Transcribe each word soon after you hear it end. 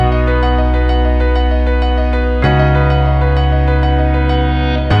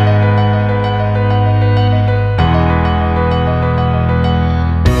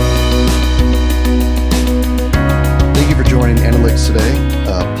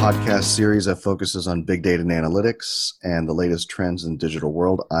podcast series that focuses on big data and analytics and the latest trends in the digital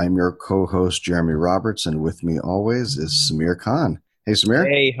world. I'm your co-host, Jeremy Roberts, and with me always is Samir Khan. Hey, Samir.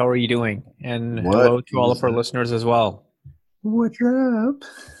 Hey, how are you doing? And What hello to all of is our up? listeners as well. What's up?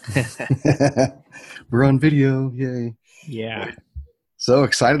 We're on video. Yay. Yeah. So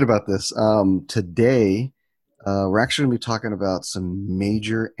excited about this. Today, we're actually going to be talking about some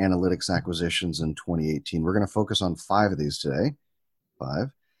major analytics acquisitions in 2018. We're going to focus on 5 of these today. 5.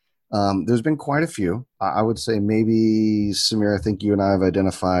 There's been quite a few. I would say maybe, Samir, I think you and I have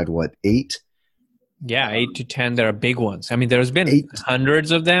identified, what, 8? Yeah, 8 to 10, there are big ones. I mean, there's been 8.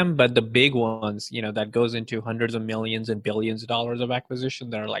 hundreds of them, but the big ones, that goes into hundreds of millions and billions of dollars of acquisition,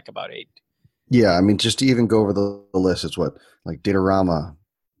 there are like about 8. Yeah, I mean, just to even go over the list, it's what, like Datorama,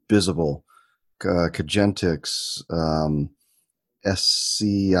 Visible, Cogentix,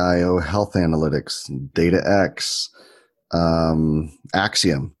 SCIO Health Analytics, DataX,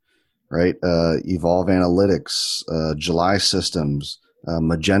 Axiom, right? Evolve Analytics, July Systems,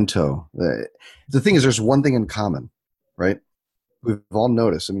 Magento. The thing is, there's one thing in common, right? We've all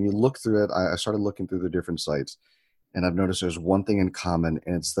noticed. I mean, you look through it. I started looking through the different sites, and I've noticed there's one thing in common,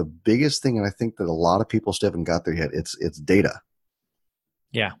 and it's the biggest thing, and I think that a lot of people still haven't got there yet. It's data.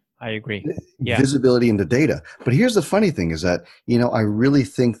 Yeah, I agree. Yeah. Visibility into data. But here's the funny thing is that, I really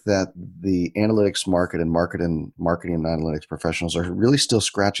think that the analytics market and marketing and analytics professionals are really still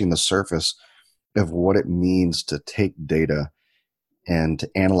scratching the surface of what it means to take data and to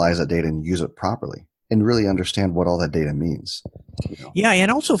analyze that data and use it properly and really understand what all that data means. Yeah,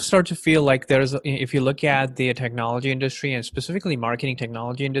 and also start to feel like if you look at the technology industry and specifically marketing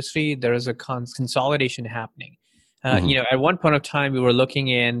technology industry, there is a consolidation happening. Mm-hmm. At one point of time, we were looking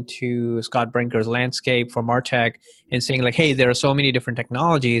into Scott Brinker's landscape for MarTech and saying like, hey, there are so many different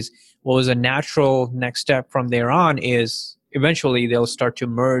technologies. What was a natural next step from there on is eventually they'll start to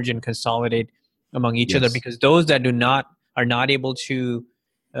merge and consolidate among each other, Yes. because those that are not able to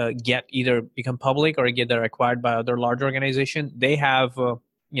get either become public or get they're acquired by other large organization, they have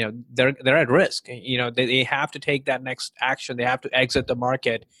they're at risk. They have to take that next action. They have to exit the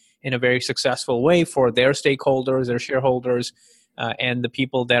market in a very successful way for their stakeholders, their shareholders, and the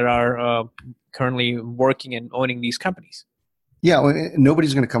people that are currently working and owning these companies. Yeah, well,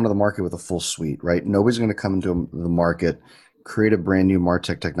 nobody's going to come to the market with a full suite, right? Nobody's going to come into the market, create a brand new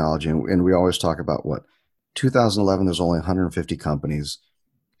MarTech technology. And we always talk about what? 2011, there's only 150 companies.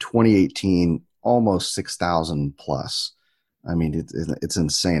 2018, almost 6,000 plus. I mean, it's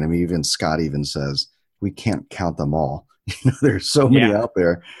insane. I mean, even Scott even says we can't count them all. There's so many Yeah. out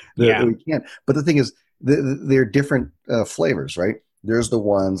there that Yeah. we can't. But the thing is, they're different flavors, right? There's the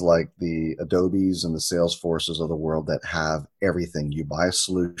ones like the Adobes and the Salesforces of the world that have everything. You buy a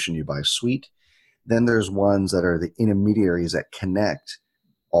solution, you buy a suite. Then there's ones that are the intermediaries that connect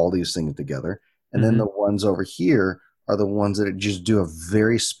all these things together. And then Hmm. the ones over here are the ones that just do a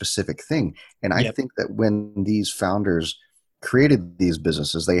very specific thing. And I Yep. think that when these founders created these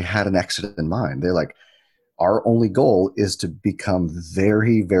businesses, they had an exit in mind. They're like, our only goal is to become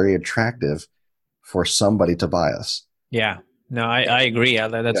very, very attractive for somebody to buy us. Yeah. No, I agree.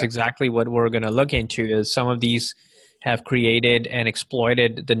 That's Yeah. exactly what we're going to look into. Is some of these have created and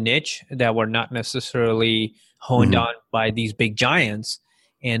exploited the niche that were not necessarily honed Mm-hmm. on by these big giants,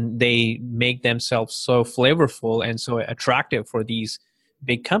 and they make themselves so flavorful and so attractive for these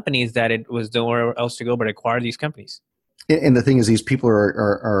big companies that it was nowhere else to go but acquire these companies. And the thing is, these people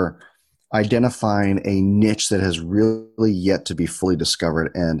are identifying a niche that has really yet to be fully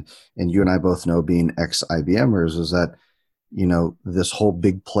discovered. And you and I both know, being ex IBMers, is that this whole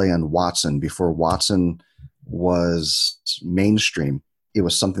big play on Watson, before Watson was mainstream, it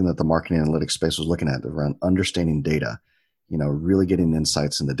was something that the marketing analytics space was looking at around understanding data, really getting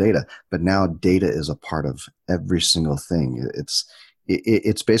insights into data. But now data is a part of every single thing.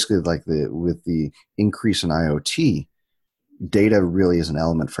 It's basically like with the increase in IoT, data really is an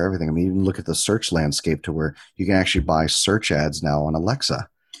element for everything. I mean, you can look at the search landscape to where you can actually buy search ads now on Alexa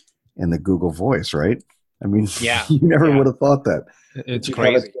and the Google Voice, right? I mean, Yeah. you never Yeah. would have thought that It's you have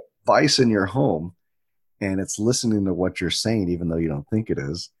a crazy. device in your home and it's listening to what you're saying, even though you don't think it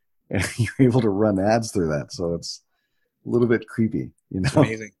is, and you're able to run ads through that. So it's a little bit creepy, It's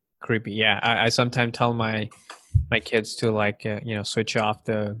amazing. Creepy. Yeah. I sometimes tell my kids to switch off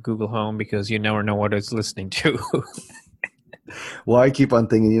the Google Home because you never know what it's listening to. Well, I keep on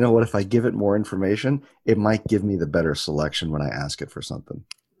thinking, what, if I give it more information, it might give me the better selection when I ask it for something.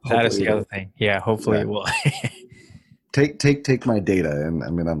 That is Hopefully the other it'll, thing. Yeah, hopefully yeah, it will. take my data. And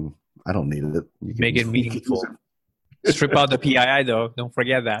I mean, I don't need it. You can, Make it you can use meaningful. Strip out the PII though. Don't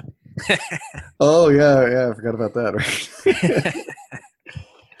forget that. Oh yeah, I forgot about that. Right?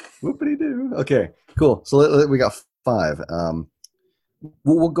 Okay, cool. So we got five.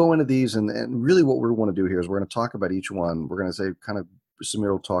 We'll go into these, and really what we want to do here is we're going to talk about each one. We're going to say kind of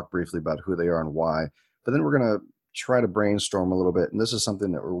Samir will talk briefly about who they are and why, but then we're going to try to brainstorm a little bit. And this is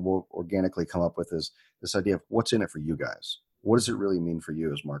something that we'll organically come up with, is this idea of what's in it for you guys. What does it really mean for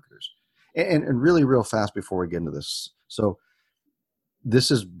you as marketers? And really real fast before we get into this. So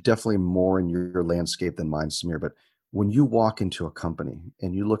this is definitely more in your landscape than mine, Samir, but when you walk into a company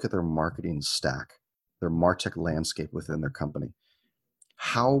and you look at their marketing stack, their MarTech landscape within their company,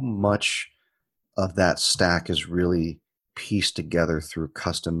 how much of that stack is really pieced together through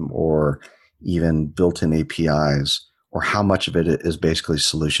custom or even built-in APIs, or how much of it is basically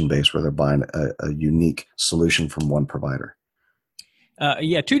solution-based where they're buying a unique solution from one provider?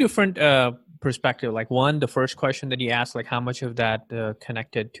 Yeah, two different perspective. Like one, the first question that you asked, like how much of that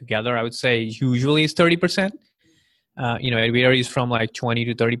connected together, I would say usually is 30%. It varies from like 20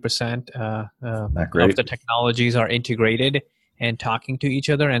 to 30% of the technologies are integrated and talking to each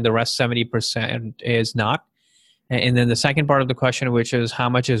other, and the rest 70% is not. And then the second part of the question, which is how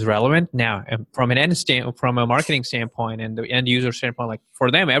much is relevant now from from a marketing standpoint and the end user standpoint, like for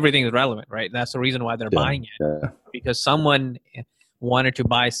them, everything is relevant, right? That's the reason why they're buying it, because someone wanted to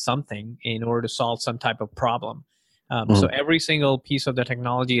buy something in order to solve some type of problem. So every single piece of the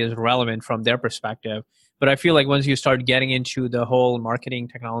technology is relevant from their perspective. But I feel like once you start getting into the whole marketing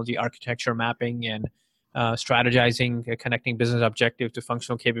technology architecture mapping and strategizing, connecting business objective to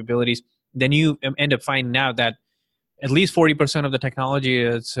functional capabilities, then you end up finding out that at least 40% of the technology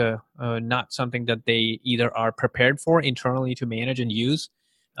is not something that they either are prepared for internally to manage and use.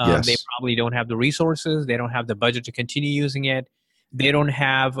 They probably don't have the resources. They don't have the budget to continue using it. They don't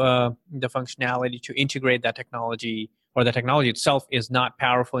have the functionality to integrate that technology, or the technology itself is not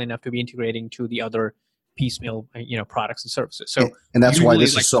powerful enough to be integrating to the other piecemeal, products and services. So, and that's why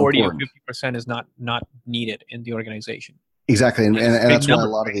this like is so 40 important. or 50% is not needed in the organization. Exactly, and that's why a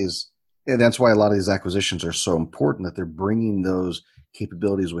lot of these, and that's why a lot of these acquisitions are so important, that they're bringing those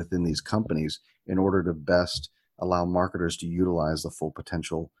capabilities within these companies in order to best allow marketers to utilize the full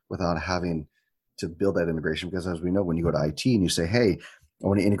potential without having to build that integration. Because as we know, when you go to IT and you say, hey, I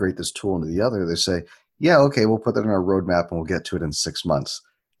want to integrate this tool into the other, they say, yeah, okay, we'll put that in our roadmap and we'll get to it in 6 months.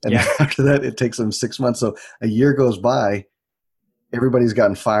 And after that, it takes them 6 months. So a year goes by, everybody's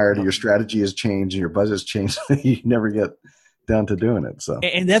gotten fired, your strategy has changed, and your budget's changed. You never get down to doing it. So,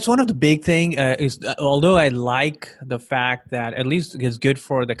 and that's one of the big thing is, although I like the fact that at least it's good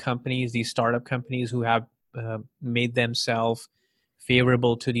for the companies, these startup companies who have made themselves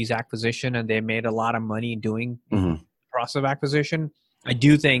favorable to these acquisition, and they made a lot of money doing the process of acquisition. I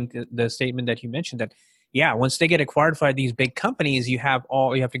do think the statement that you mentioned that, once they get acquired by these big companies, you have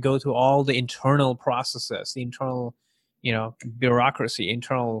to go through all the internal processes, the internal, bureaucracy,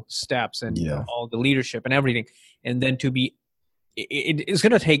 internal steps, and all the leadership and everything. And then it's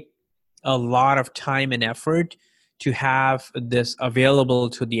going to take a lot of time and effort to have this available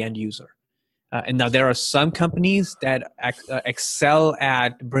to the end user. And now there are some companies that excel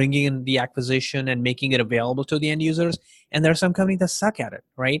at bringing in the acquisition and making it available to the end users. And there are some companies that suck at it,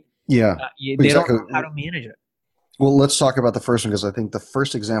 right? Yeah. They don't know how to manage it. Well, let's talk about the first one, because I think the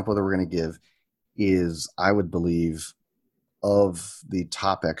first example that we're going to give is, I would believe, of the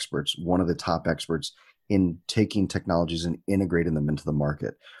top experts, one of the top experts in taking technologies and integrating them into the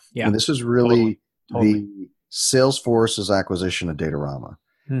market. Yeah. And this is really the Salesforce's acquisition of Datorama.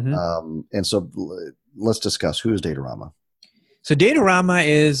 And so let's discuss, who is Datorama? So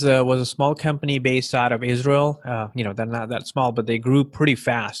Datorama was a small company based out of Israel. They're not that small, but they grew pretty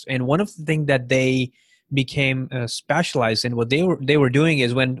fast. And one of the things that they became specialized in, what they were doing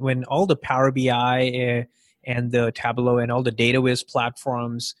is when all the Power BI and the Tableau and all the data viz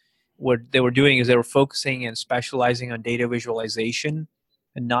platforms, what they were doing is they were focusing and specializing on data visualization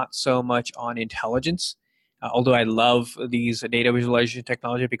and not so much on intelligence. Although I love these data visualization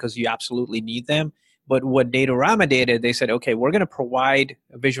technology because you absolutely need them. But what Datorama did, they said, okay, we're going to provide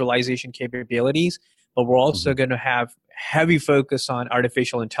visualization capabilities, but we're also going to have heavy focus on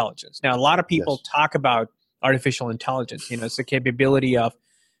artificial intelligence. Now, a lot of people talk about artificial intelligence. It's the capability of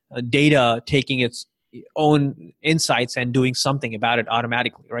data taking its own insights and doing something about it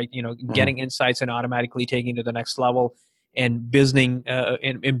automatically, right? Getting insights and automatically taking to the next level and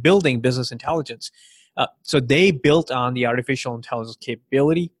building business intelligence. So they built on the artificial intelligence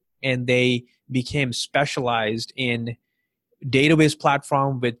capability, and they became specialized in database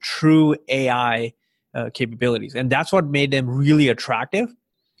platform with true AI capabilities. And that's what made them really attractive.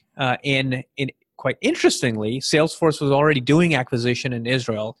 And quite interestingly, Salesforce was already doing acquisition in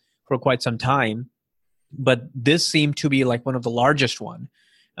Israel for quite some time, but this seemed to be like one of the largest one.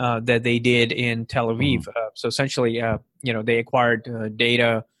 that they did in Tel Aviv. So essentially, they acquired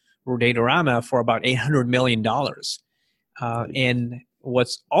Datorama for about $800 million. And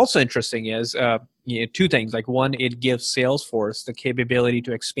what's also interesting is two things. Like one, it gives Salesforce the capability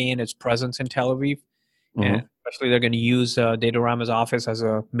to expand its presence in Tel Aviv. And especially they're going to use Datorama's office as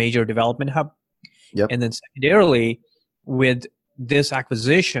a major development hub. Yep. And then secondarily, with this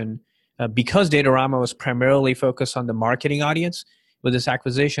acquisition, because Datorama was primarily focused on the marketing audience, with this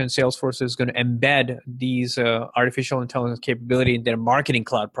acquisition, Salesforce is going to embed these artificial intelligence capability in their marketing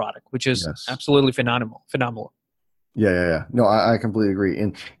cloud product, which is absolutely phenomenal. Yeah. No, I completely agree.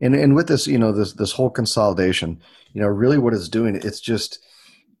 And with this, this whole consolidation, really what it's doing,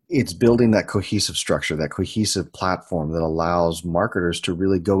 it's building that cohesive structure, that cohesive platform that allows marketers to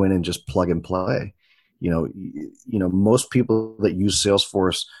really go in and just plug and play. Most people that use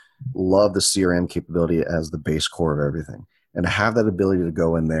Salesforce love the CRM capability as the base core of everything. And to have that ability to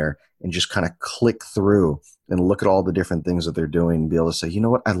go in there and just kind of click through and look at all the different things that they're doing and be able to say, you know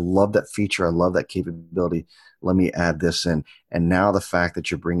what, I love that feature. I love that capability. Let me add this in. And now the fact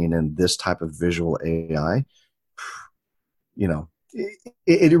that you're bringing in this type of visual AI,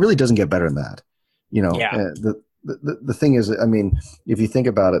 it really doesn't get better than that. The thing is, I mean, if you think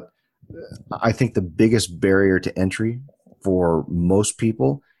about it, I think the biggest barrier to entry for most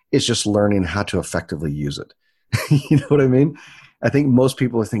people is just learning how to effectively use it. You know what I mean? I think most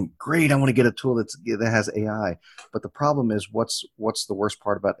people think, great, I want to get a tool that has AI. But the problem is, what's the worst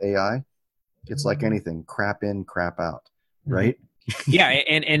part about AI? It's like anything, crap in, crap out, right? Yeah,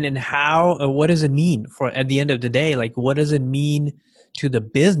 and how, what does it mean for, at the end of the day, like what does it mean to the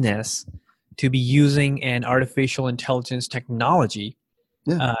business to be using an artificial intelligence technology?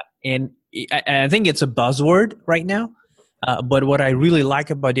 And I think it's a buzzword right now. But what I really like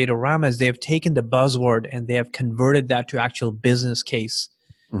about Datorama is they've taken the buzzword and they have converted that to actual business case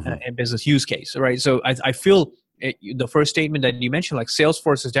and business use case, right? So I feel the first statement that you mentioned, like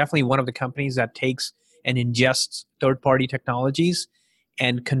Salesforce is definitely one of the companies that takes and ingests third-party technologies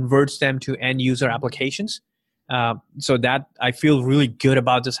and converts them to end-user applications. So that I feel really good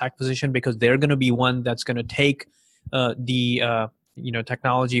about this acquisition because they're going to be one that's going to take the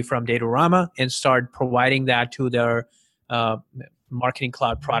technology from Datorama and start providing that to their marketing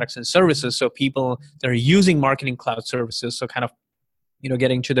cloud products and services. So people that are using marketing cloud services, so kind of,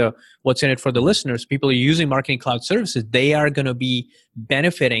 getting to the what's in it for the listeners, people are using marketing cloud services, they are going to be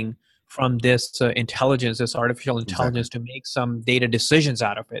benefiting from this intelligence, this artificial intelligence to make some data decisions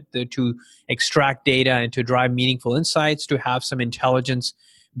out of it, to extract data and to drive meaningful insights, to have some intelligence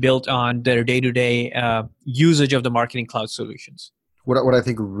built on their day-to-day usage of the marketing cloud solutions. What I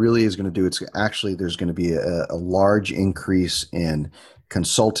think really is going to do, it's actually there's going to be a large increase in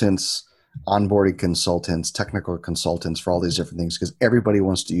consultants, onboarding consultants, technical consultants for all these different things because everybody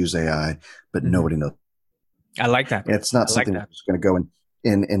wants to use AI, but nobody knows. I like that. And it's not something that's going to go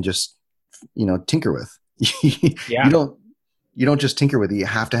in and just tinker with. Yeah. You don't just tinker with it. You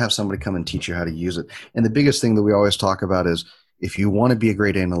have to have somebody come and teach you how to use it. And the biggest thing that we always talk about is if you want to be a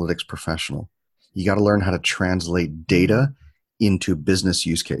great analytics professional, you got to learn how to translate data into business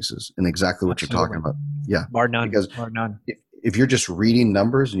use cases and exactly what you're talking about. Yeah. Bar none. Because if you're just reading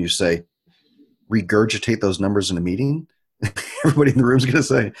numbers and you say, regurgitate those numbers in a meeting, everybody in the room is going to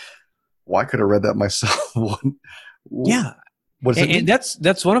say, well, I could have read that myself. Yeah. And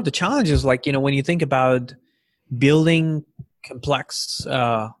that's one of the challenges. Like, when you think about building complex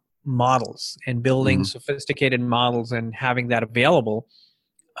models and building sophisticated models and having that available,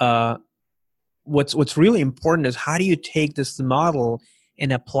 what's really important is how do you take this model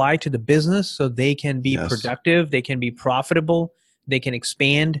and apply to the business so they can be productive, they can be profitable, they can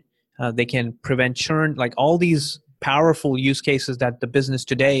expand, they can prevent churn, like all these powerful use cases that the business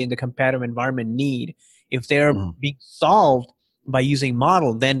today in the competitive environment need. If they're being solved by using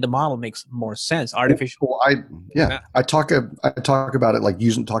model, then the model makes more sense. Artificial. I talk about it like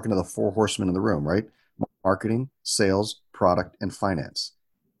talking to the four horsemen in the room, right? Marketing, sales, product, and finance.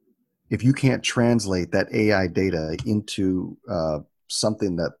 If you can't translate that AI data into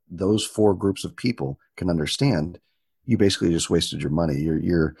something that those four groups of people can understand, you basically just wasted your money.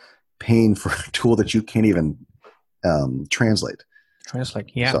 You're paying for a tool that you can't even translate.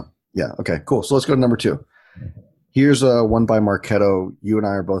 Yeah. So, yeah. Okay, cool. So let's go to number 2. Here's one by Marketo. You and I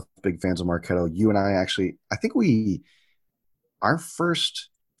are both big fans of Marketo. You and I actually, I think you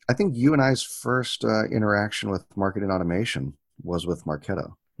and I's first interaction with marketing automation was with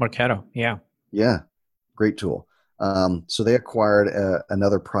Marketo. Marketo, yeah. Yeah, great tool. So they acquired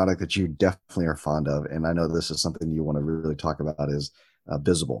another product that you definitely are fond of, and I know this is something you want to really talk about is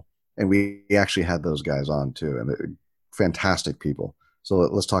Bizible. And we actually had those guys on too, and they're fantastic people. So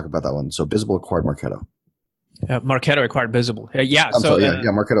let's talk about that one. So Bizible acquired Marketo. Marketo acquired Bizible. Yeah. I'm So sorry.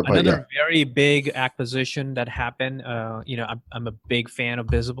 Yeah. Marketo. But yeah. another very big acquisition that happened. I'm a big fan of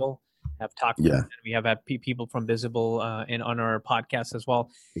Bizible. I've talked. Yeah. We have had people from Bizible in on our podcast as well.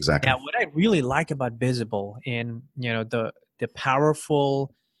 Exactly. Now, what I really like about Bizible and the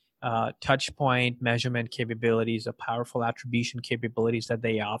powerful touch point measurement capabilities, the powerful attribution capabilities that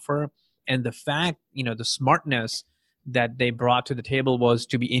they offer, and the fact, the smartness that they brought to the table was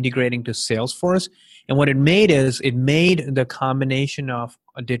to be integrating to Salesforce. And what it made is it made the combination of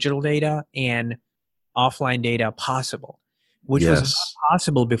digital data and offline data possible, which was not Yes.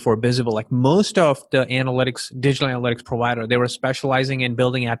 possible before Bizible. Like most of the digital analytics provider, they were specializing in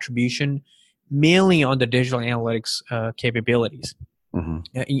building attribution mainly on the digital analytics capabilities.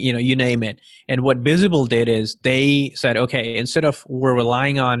 Mm-hmm. You name it. And what Bizible did is they said, okay, instead of we're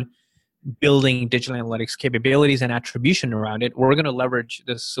relying on building digital analytics capabilities and attribution around it, we're going to leverage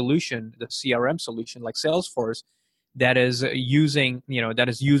the solution, the CRM solution like Salesforce, that is that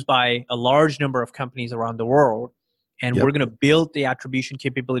is used by a large number of companies around the world. And Yep. we're going to build the attribution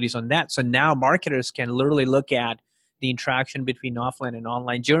capabilities on that. So now marketers can literally look at the interaction between offline and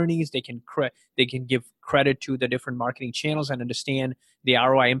online journeys. They can give credit to the different marketing channels and understand the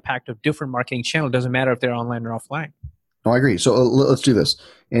ROI impact of different marketing channels. It doesn't matter if they're online or offline. No, I agree. So let's do this.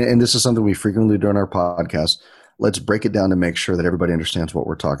 And this is something we frequently do on our podcast. Let's break it down to make sure that everybody understands what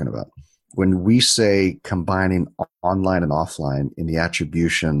we're talking about. When we say combining online and offline in the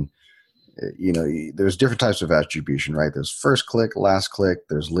attribution, there's different types of attribution, right? There's first click, last click,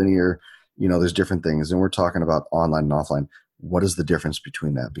 there's linear, there's different things. And we're talking about online and offline. What is the difference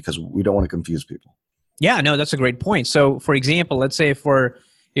between that? Because we don't want to confuse people. Yeah, no, that's a great point. So, for example, let's say if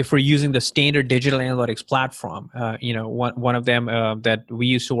we're using the standard digital analytics platform, one of them that we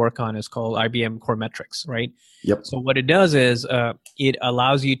used to work on is called IBM Core Metrics, right? Yep. So what it does is it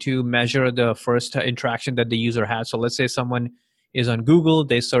allows you to measure the first interaction that the user has. So let's say someone is on Google,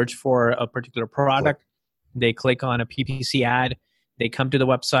 they search for a particular product, they click on a PPC ad, they come to the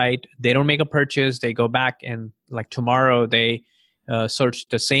website, they don't make a purchase, they go back and like tomorrow they search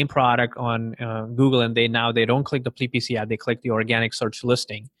the same product on Google, and they don't click the PPC ad, they click the organic search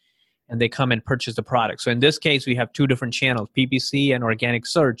listing, and they come and purchase the product. So in this case, we have two different channels, PPC and organic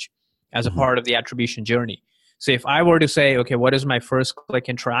search, as a part of the attribution journey. So if I were to say, okay, what is my first click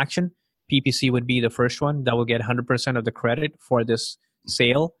interaction? PPC would be the first one that will get 100% of the credit for this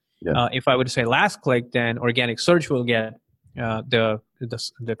sale. Yeah. If I were to say last click, then organic search will get the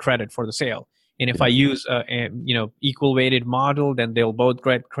credit for the sale. And if I use equal weighted model, then they'll both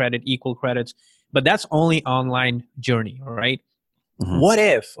get credit, equal credits. But that's only online journey, right? Mm-hmm.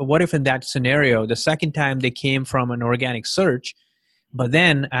 What if in that scenario, the second time they came from an organic search, but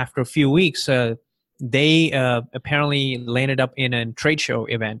then after a few weeks, they apparently landed up in a trade show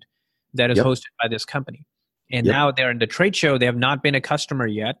event that is hosted by this company. And now they're in the trade show. They have not been a customer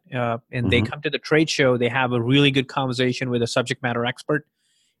yet. And they come to the trade show. They have a really good conversation with a subject matter expert.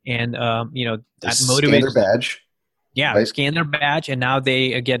 And, that motivates scan their badge. Yeah, right? Scan their badge. And now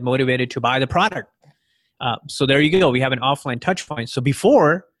they get motivated to buy the product. So there you go. We have an offline touch point. So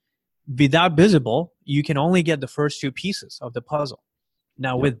before, without Bizible, you can only get the first two pieces of the puzzle.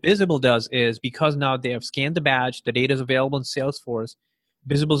 Now, what Bizible does is, because now they have scanned the badge, the data is available in Salesforce,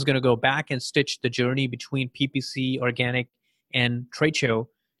 Bizible is going to go back and stitch the journey between PPC, organic, and trade show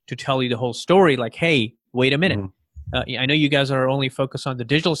to tell you the whole story. Like, hey, wait a minute. Mm-hmm. I know you guys are only focused on the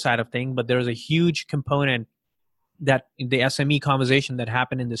digital side of things, but there's a huge component that the SME conversation that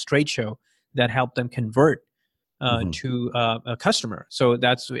happened in this trade show that helped them convert to a customer. So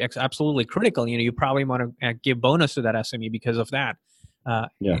that's absolutely critical. You probably want to give bonus to that SME because of that.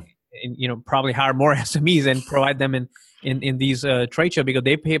 And, probably hire more SMEs and provide them in these trade shows, because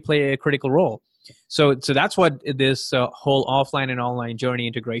they play a critical role. So that's what this whole offline and online journey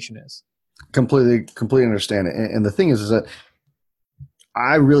integration is. Completely understand it. And the thing is that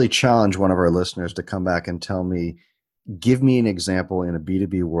I really challenge one of our listeners to come back and tell me, give me an example in a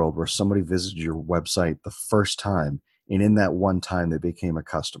B2B world where somebody visited your website the first time, and in that one time they became a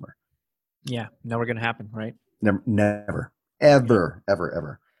customer. Yeah, never going to happen, right? Never, ever.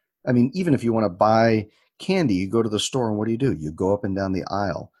 I mean, even if you want to buy candy, you go to the store, and what do? You go up and down the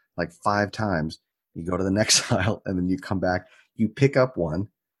aisle like 5 times. You go to the next aisle, and then you come back. You pick up one,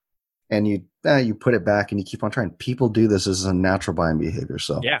 and you put it back, and you keep on trying. People do this as a natural buying behavior.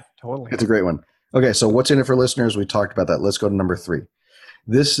 So yeah, totally. It's a great one. Okay, so what's in it for listeners? We talked about that. Let's go to number 3.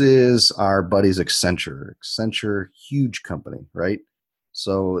 This is our buddies Accenture. Accenture, huge company, right?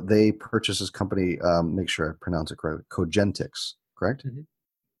 So they purchased this company, make sure I pronounce it correctly, Cogentix, correct? Mm-hmm.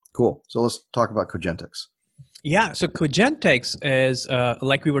 Cool. So let's talk about Cogentix. Yeah, so Cogentix is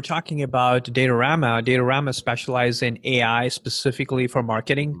like we were talking about Datorama. Datorama specializes in AI specifically for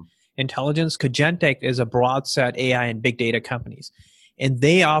marketing Mhm. intelligence. Cogentix is a broad set AI and big data companies, and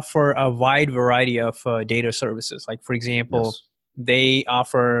they offer a wide variety of data services. Like for example, Yes. they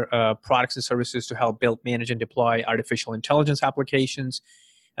offer products and services to help build, manage, and deploy artificial intelligence applications.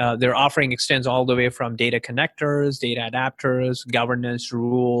 Their offering extends all the way from data connectors, data adapters, governance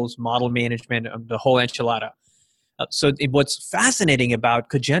rules, model management, the whole enchilada. What's fascinating about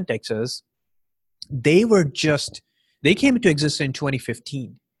Cogentix is they were just they came into existence in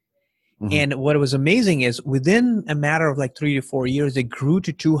 2015, Hmm. and what was amazing is within a matter of like 3 to 4 years, they grew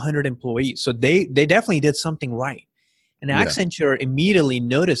to 200 employees. So they definitely did something right. And Yeah. Accenture immediately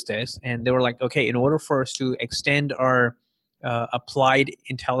noticed this, and they were like, okay, in order for us to extend our applied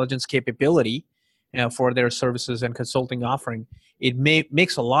intelligence capability for their services and consulting offering,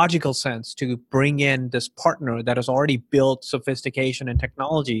 makes a logical sense to bring in this partner that has already built sophistication and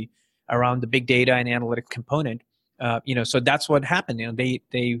technology around the big data and analytic component. So that's what happened.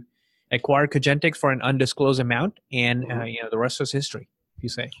 They acquired Cogentix for an undisclosed amount, and Mhm. the rest was history. If you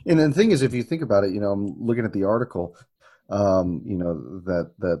say, And the thing is, if you think about it, I'm looking at the article,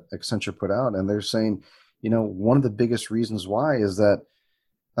 that Accenture put out, and they're saying, one of the biggest reasons why is that,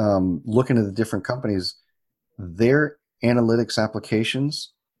 looking at the different companies, their analytics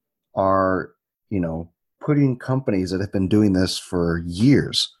applications are, you know, putting companies that have been doing this for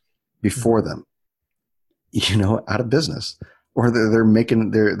years Mhm. before them, out of business, or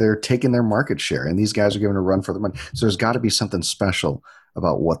they're taking their market share, and these guys are giving a run for the money. So there's got to be something special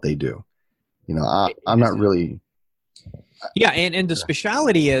about what they do. It I'm is. not really. Yeah, and the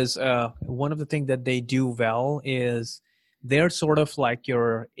speciality is one of the things that they do well is they're sort of like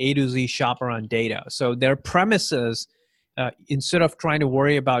your A to Z shop around data. So their premises, instead of trying to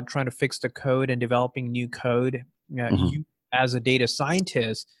worry about trying to fix the code and developing new code, Mhm. you as a data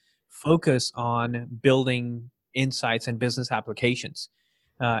scientist focus on building insights and business applications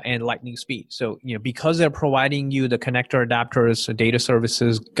and lightning speed. So because they're providing you the connector adapters, so data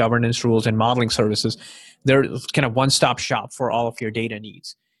services, governance rules, and modeling services, they're kind of one-stop shop for all of your data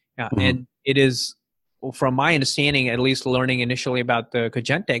needs. Mhm. And it is, from my understanding, at least learning initially about the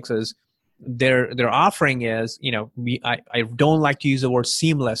Cogentix, is their offering is, I don't like to use the word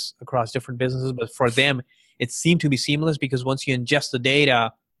seamless across different businesses, but for them, it seemed to be seamless because once you ingest the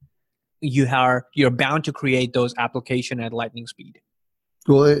data, you're bound to create those application at lightning speed.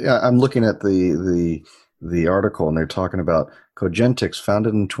 Well, I'm looking at the article, and they're talking about Cogentix,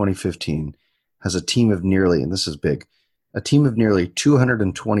 founded in 2015, has a team of nearly, and this is big, a team of nearly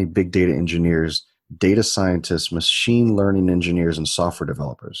 220 big data engineers, data scientists, machine learning engineers, and software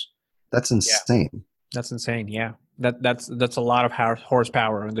developers. That's Yeah, insane. that's insane. Yeah, that's a lot of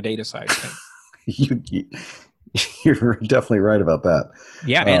horsepower on the data side of things. you, you- you're definitely right about that.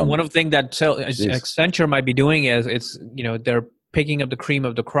 Yeah, and one Um, of the things that Jeez. Accenture might be doing is they're picking up the cream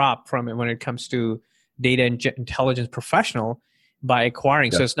of the crop from it when it comes to data and intelligence professional by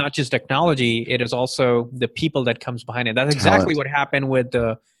acquiring. Yeah, So it's not just technology; it is also the people that comes behind it. That's exactly talent. what happened with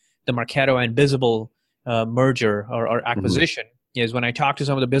the Marketo and Visible merger or Mhm. acquisition. Is when I talked to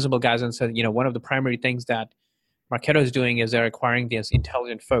some of the Visible guys and said, one of the primary things that Marketo is doing is they're acquiring these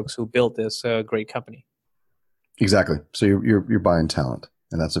intelligent folks who built this great company. Exactly. So you're buying talent,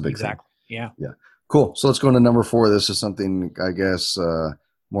 and that's a big thing. Exactly. Yeah. Yeah. Cool. So let's go into number four. This is something, I guess,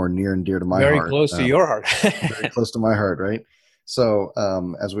 more near and dear to my Very heart. close to your heart. Very close to my heart, right? So,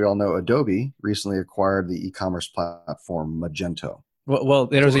 as we all know, Adobe recently acquired the e-commerce platform Magento. Well,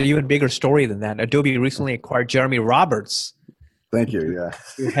 there's an even bigger story than that. Adobe recently acquired Jeremy Roberts Thank you. Yeah.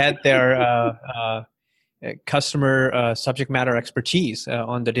 to head their customer subject matter expertise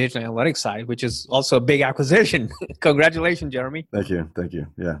on the digital analytics side, which is also a big acquisition. Congratulations, Jeremy. Thank you. Thank you.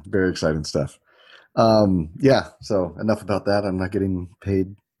 Yeah. Very exciting stuff. Yeah. So enough about that. I'm not getting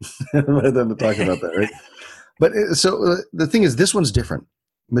paid by them to talk about that, right? But the thing is, this one's different.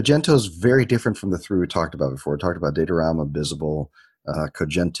 Magento is very different from the three we talked about before. We talked about Datorama, Visible,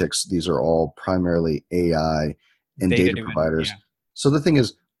 Cogentix. These are all primarily AI and Data data driven. providers. Yeah. So the thing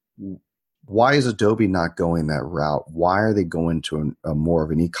is, why is Adobe not going that route? Why are they going to a more of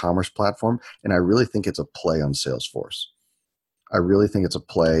an e-commerce platform? And I really think it's a play on Salesforce. I really think it's a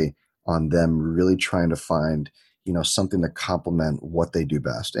play on them really trying to find, something to complement what they do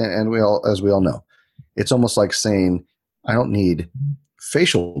best. And as we all know, it's almost like saying, I don't need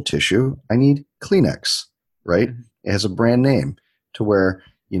facial tissue, I need Kleenex, right? Mhm. It has a brand name to where,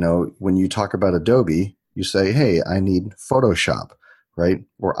 when you talk about Adobe, you say, hey, I need Photoshop, right?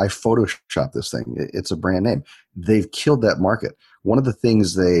 Or I Photoshop this thing. It's a brand name. They've killed that market. one of the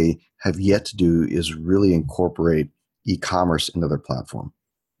things they have yet to do is really incorporate e-commerce into their platform.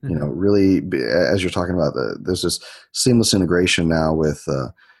 You know, really, as you're talking about, there's this seamless integration now with,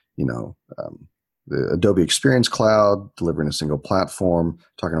 the Adobe Experience Cloud, delivering a single platform,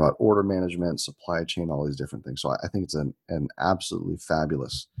 talking about order management, supply chain, all these different things. So I think it's an absolutely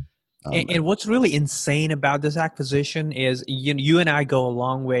fabulous. And what's really insane about this acquisition is you and I go a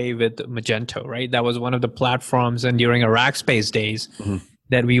long way with Magento, right? That was one of the platforms, and during our Rackspace days,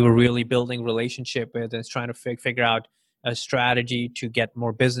 that we were really building relationship with and trying to figure out a strategy to get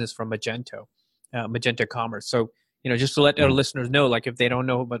more business from Magento Commerce. So, just to let our listeners know, like if they don't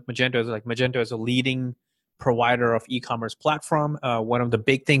know what Magento is, like Magento is a leading provider of e-commerce platform. One of the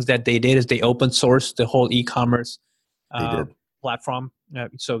big things that they did is they open sourced the whole e-commerce platform.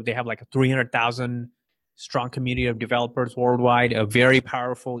 So they have like a 300,000 strong community of developers worldwide, a very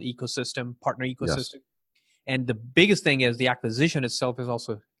powerful ecosystem, partner ecosystem. Yes. And the biggest thing is the acquisition itself is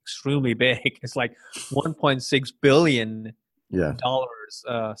also extremely big. It's like $1.6 billion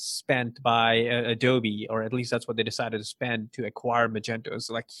spent by Adobe, or at least that's what they decided to spend to acquire Magento. It's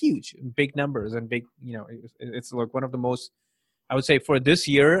like huge, big numbers and big, it's like one of the most, I would say for this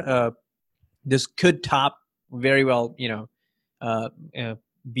year, this could top very well,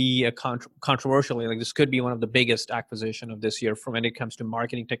 be a controversially, like this could be one of the biggest acquisition of this year from when it comes to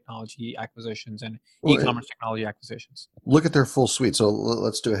marketing technology acquisitions and e-commerce technology acquisitions. Look at their full suite. So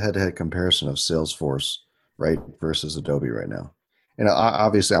let's do a head-to-head comparison of Salesforce, right, versus Adobe right now. And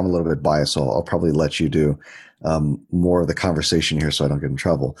obviously I'm a little bit biased, so I'll probably let you do more of the conversation here so I don't get in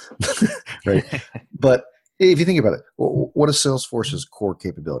trouble, right? But if you think about it, what is Salesforce's core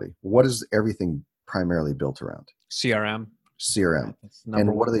capability? What is everything primarily built around? CRM.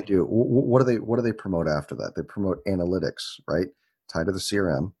 And what do they do? What do they promote after that? They promote analytics, right? Tied to the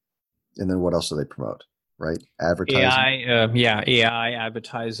CRM. And then what else do they promote, right? Advertising. AI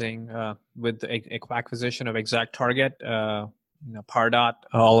advertising with the acquisition of ExactTarget, Pardot,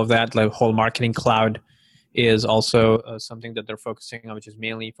 all of that, like whole marketing cloud is also something that they're focusing on, which is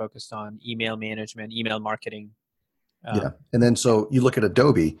mainly focused on email management, email marketing. And then so you look at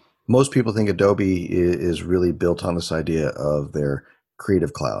Adobe. Most people think Adobe is really built on this idea of their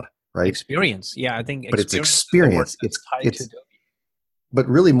Creative Cloud, right? Experience, I think. But it's experience. It's but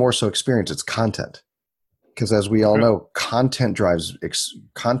really more so experience. It's content, because as we all know, content drives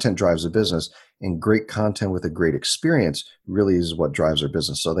a business, and great content with a great experience really is what drives their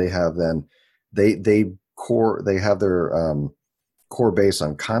business. So they have they have their core base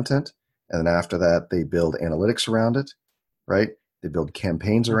on content, and then after that they build analytics around it, right? They build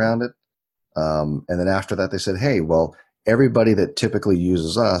campaigns around it. And then after that, they said, hey, well, everybody that typically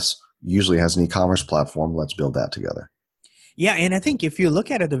uses us usually has an e-commerce platform. Let's build that together. Yeah, and I think if you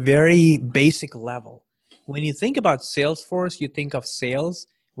look at it at a very basic level, when you think about Salesforce, you think of sales.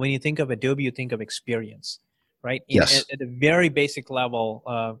 When you think of Adobe, you think of experience, right? Yes. At a very basic level.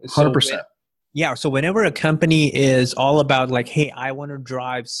 100%. So whenever a company is all about like, hey, I want to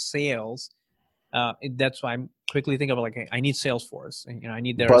drive sales, that's why I'm quickly thinking of like, I need Salesforce. I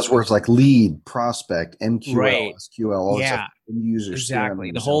need their buzzwords like lead, prospect, MQL, right. SQL, all that stuff. User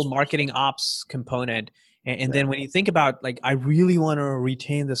exactly. The whole marketing ops component. And then when you think about like, I really want to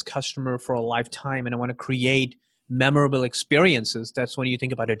retain this customer for a lifetime and I want to create memorable experiences, that's when you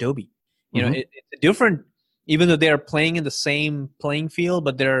think about Adobe. It's a different, even though they're playing in the same playing field,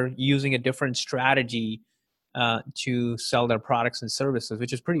 but they're using a different strategy to sell their products and services,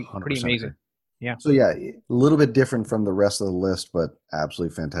 which is pretty amazing. Okay. Yeah. So a little bit different from the rest of the list, but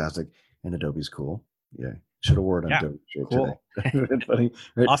absolutely fantastic. And Adobe's cool. Yeah. Should have worn on Adobe cool. today. Funny,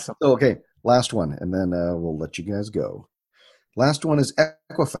 right? Awesome. So, okay. Last one, and then we'll let you guys go. Last one is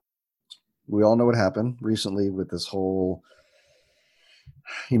Equifax. We all know what happened recently with this whole,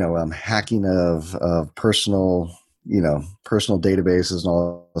 hacking of personal databases and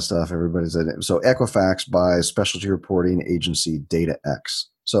all the stuff. Everybody's in it. So Equifax buys specialty reporting agency DataX.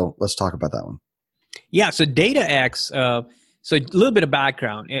 So let's talk about that one. Yeah, so DataX, so a little bit of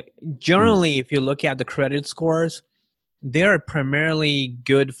background. Generally, if you look at the credit scores, they're primarily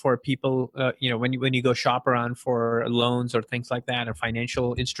good for people, when you go shop around for loans or things like that or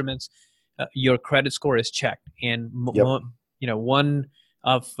financial instruments, your credit score is checked. And, one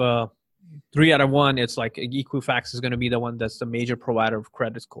of 3 out of 1, it's like Equifax is going to be the one that's the major provider of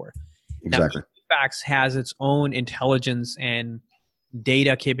credit score. Exactly. Now, Equifax has its own intelligence and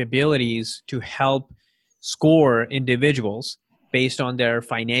data capabilities to help score individuals based on their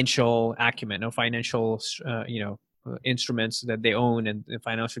financial acumen or financial, instruments that they own and the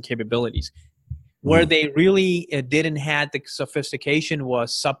financial capabilities. Where they really didn't have the sophistication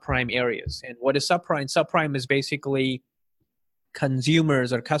was subprime areas. And what is subprime? Subprime is basically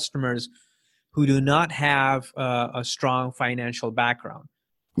consumers or customers who do not have a strong financial background,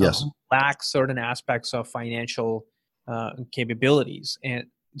 Yes. who lack certain aspects of financial capabilities. And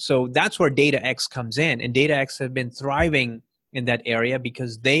so that's where DataX comes in. And DataX have been thriving in that area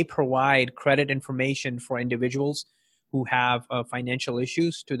because they provide credit information for individuals who have financial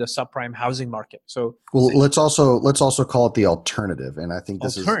issues to the subprime housing market. So, well, let's also call it the alternative. And I think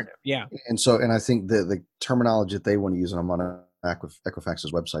this is alternative, yeah. And I think the terminology that they want to use, and I'm on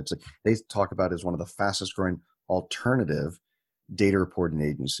Equifax's website, so they talk about as one of the fastest growing alternative data reporting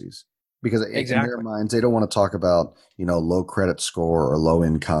agencies, because Exactly. in their minds, they don't want to talk about, low credit score or low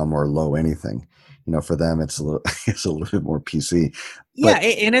income or low anything. For them, it's a little it's a little bit more PC. Yeah,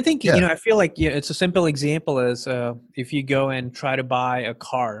 and I think, yeah. I feel like it's a simple example is if you go and try to buy a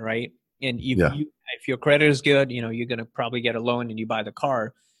car, right? And if your credit is good, you're going to probably get a loan and you buy the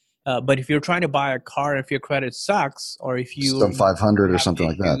car. But if you're trying to buy a car, if your credit sucks, or if you Sub 500 or have something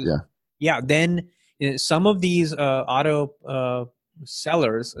like that, issues, yeah, then some of these auto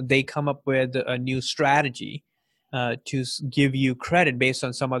sellers, they come up with a new strategy to give you credit based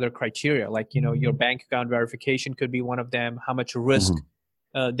on some other criteria, like your bank account verification could be one of them. How much risk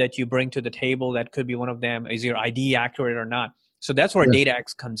that you bring to the table, that could be one of them. Is your ID accurate or not? So that's where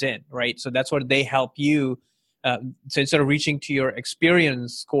DataX comes in, right? So that's where they help you. So instead of reaching to your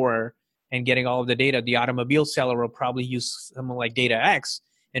experience score and getting all of the data, the automobile seller will probably use someone like DataX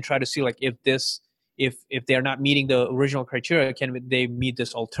and try to see like if they're not meeting the original criteria, can they meet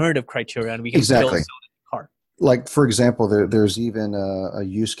this alternative criteria, and we can still sell the car. Like, for example, there's even a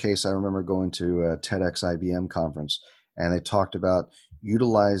use case. I remember going to a TEDx IBM conference, and they talked about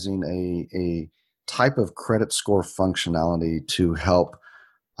utilizing a type of credit score functionality to help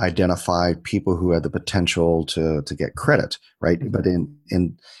identify people who had the potential to get credit, right? But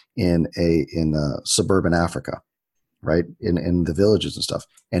in suburban Africa, right? In the villages and stuff.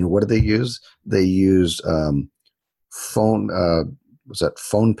 And what did they use? They used phone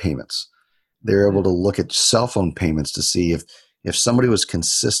payments. They're able to look at cell phone payments to see if somebody was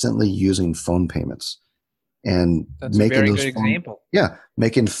consistently using phone payments and that's making a very those good example.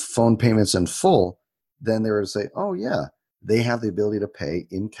 making phone payments in full, then they were to say, oh yeah, they have the ability to pay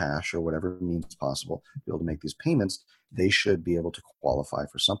in cash or whatever means possible, be able to make these payments. They should be able to qualify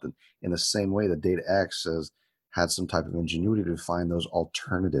for something. In the same way that DataX has had some type of ingenuity to find those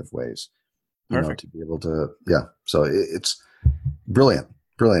alternative ways, to be able to, So it's brilliant.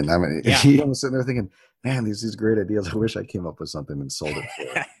 Brilliant. I mean, I'm sitting there thinking, man, these great ideas. I wish I came up with something and sold it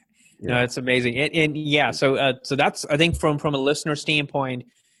for it. No, it's amazing. And so that's, I think from a listener standpoint,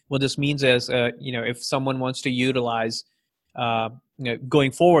 what this means is, if someone wants to utilize,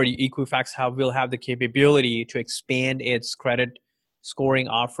 going forward, Equifax will have the capability to expand its credit scoring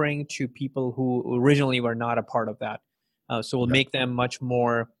offering to people who originally were not a part of that. So we'll make them much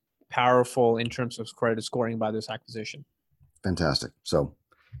more powerful in terms of credit scoring by this acquisition. Fantastic. So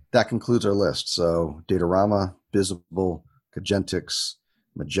that concludes our list. So Datorama, Bizible, Cogentix,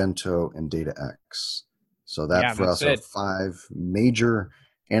 Magento, and DataX. So that for us are 5 major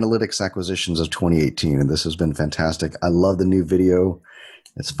analytics acquisitions of 2018, and this has been fantastic. I love the new video.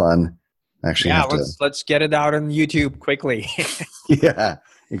 It's fun. Actually, let's get it out on YouTube quickly. Yeah,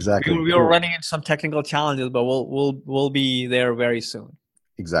 exactly. We were running into some technical challenges, but we'll be there very soon.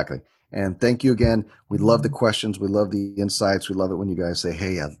 Exactly. And thank you again. We love the questions. We love the insights. We love it when you guys say,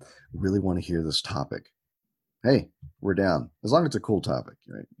 hey, I really want to hear this topic. Hey, we're down. As long as it's a cool topic,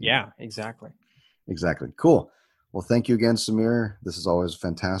 right? Yeah, exactly. Exactly. Cool. Well, thank you again, Samir. This is always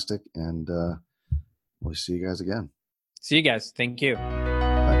fantastic. And we'll see you guys again. See you guys. Thank you.